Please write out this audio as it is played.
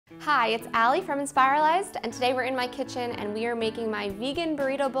Hi, it's Allie from Inspiralized, and today we're in my kitchen and we are making my vegan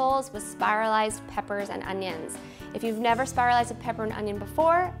burrito bowls with spiralized peppers and onions. If you've never spiralized a pepper and onion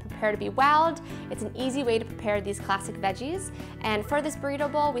before, prepare to be wowed. It's an easy way to prepare these classic veggies. And for this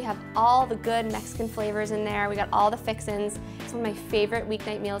burrito bowl, we have all the good Mexican flavors in there. We got all the fixins. It's one of my favorite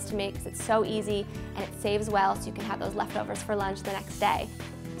weeknight meals to make because it's so easy and it saves well, so you can have those leftovers for lunch the next day.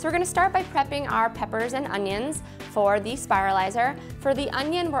 So we're going to start by prepping our peppers and onions for the Spiralizer. For the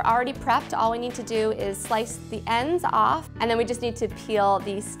onion, we're already prepped. All we need to do is slice the ends off, and then we just need to peel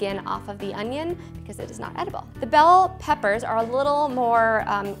the skin off of the onion because it is not edible. The bell peppers are a little more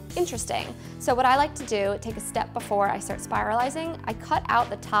interesting. So what I like to do, take a step before I start spiralizing, I cut out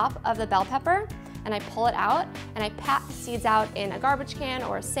the top of the bell pepper and I pull it out and I pat the seeds out in a garbage can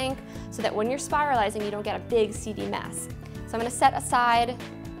or a sink so that when you're spiralizing, you don't get a big seedy mess. So I'm going to set aside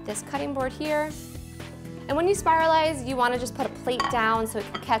this cutting board here. And when you spiralize, you want to just put a plate down so it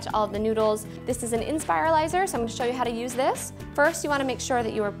can catch all of the noodles. This is an Inspiralizer, so I'm going to show you how to use this. First, you want to make sure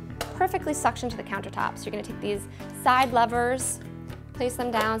that you are perfectly suctioned to the countertop. So you're going to take these side levers, place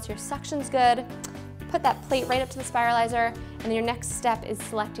them down so your suction's good. Put that plate right up to the Spiralizer, and then your next step is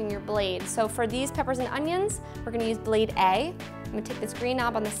selecting your blade. So for these peppers and onions, we're going to use blade A. I'm going to take this green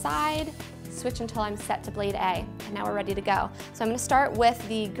knob on the side, switch until I'm set to blade A, and now we're ready to go. So I'm going to start with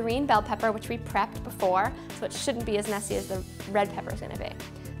the green bell pepper, which we prepped before, so it shouldn't be as messy as the red pepper is going to be.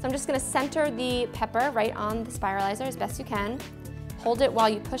 So I'm just going to center the pepper right on the Spiralizer as best you can. Hold it while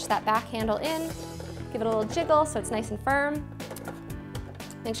you push that back handle in. Give it a little jiggle so it's nice and firm.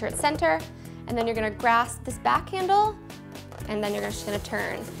 Make sure it's center, and then you're going to grasp this back handle, and then you're just going to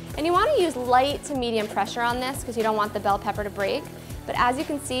turn. And you want to use light to medium pressure on this because you don't want the bell pepper to break. But as you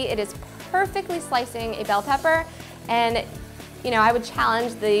can see, it is perfectly slicing a bell pepper, and I would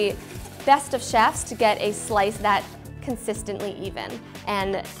challenge the best of chefs to get a slice that consistently even.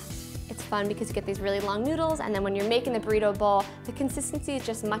 And it's fun because you get these really long noodles, and then when you're making the burrito bowl, the consistency is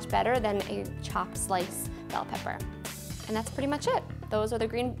just much better than a chopped slice bell pepper. And that's pretty much it. Those are the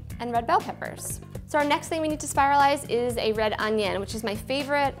green and red bell peppers. So our next thing we need to spiralize is a red onion, which is my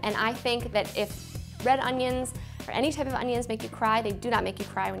favorite, and I think that if red onions or any type of onions make you cry, they do not make you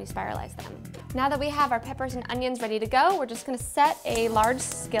cry when you spiralize them. Now that we have our peppers and onions ready to go, we're just going to set a large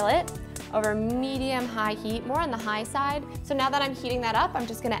skillet over medium-high heat, more on the high side. So now that I'm heating that up, I'm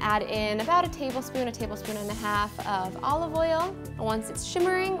just going to add in about a tablespoon and a half of olive oil. And once it's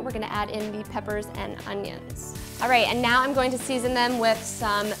shimmering, we're going to add in the peppers and onions. All right, and now I'm going to season them with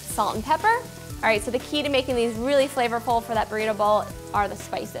some salt and pepper. All right, so the key to making these really flavorful for that burrito bowl are the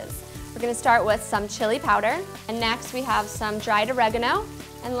spices. We're going to start with some chili powder, and next we have some dried oregano,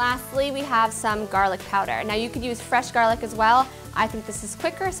 and lastly we have some garlic powder. Now you could use fresh garlic as well. I think this is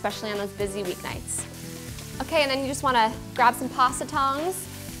quicker, especially on those busy weeknights. Okay, and then you just want to grab some pasta tongs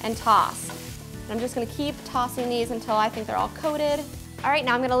and toss. And I'm just going to keep tossing these until I think they're all coated. All right,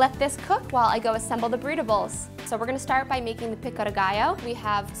 now I'm going to let this cook while I go assemble the burrito bowls. So we're going to start by making the pico de gallo. We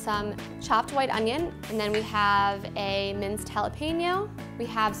have some chopped white onion, and then we have a minced jalapeno. We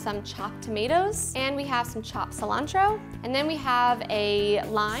have some chopped tomatoes, and we have some chopped cilantro. And then we have a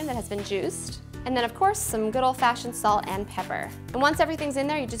lime that has been juiced. And then of course some good old-fashioned salt and pepper. And once everything's in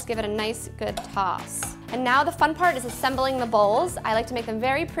there, you just give it a nice good toss. And now the fun part is assembling the bowls. I like to make them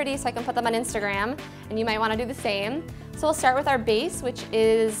very pretty so I can put them on Instagram, and you might want to do the same. So we'll start with our base, which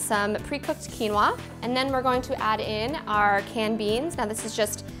is some pre-cooked quinoa, and then we're going to add in our canned beans. Now this is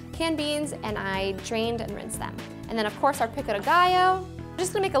just canned beans, and I drained and rinsed them. And then of course our pico de gallo. We're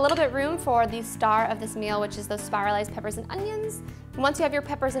just going to make a little bit room for the star of this meal, which is those spiralized peppers and onions. And once you have your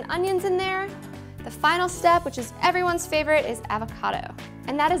peppers and onions in there, the final step, which is everyone's favorite, is avocado.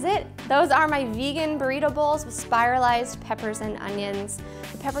 And that is it. Those are my vegan burrito bowls with spiralized peppers and onions.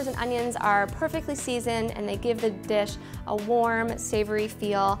 The peppers and onions are perfectly seasoned, and they give the dish a warm, savory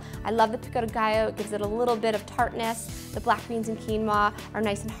feel. I love the pico de gallo. It gives it a little bit of tartness. The black beans and quinoa are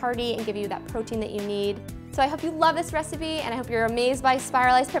nice and hearty and give you that protein that you need. So I hope you love this recipe, and I hope you're amazed by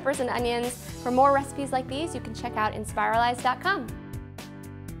spiralized peppers and onions. For more recipes like these, you can check out Inspiralized.com.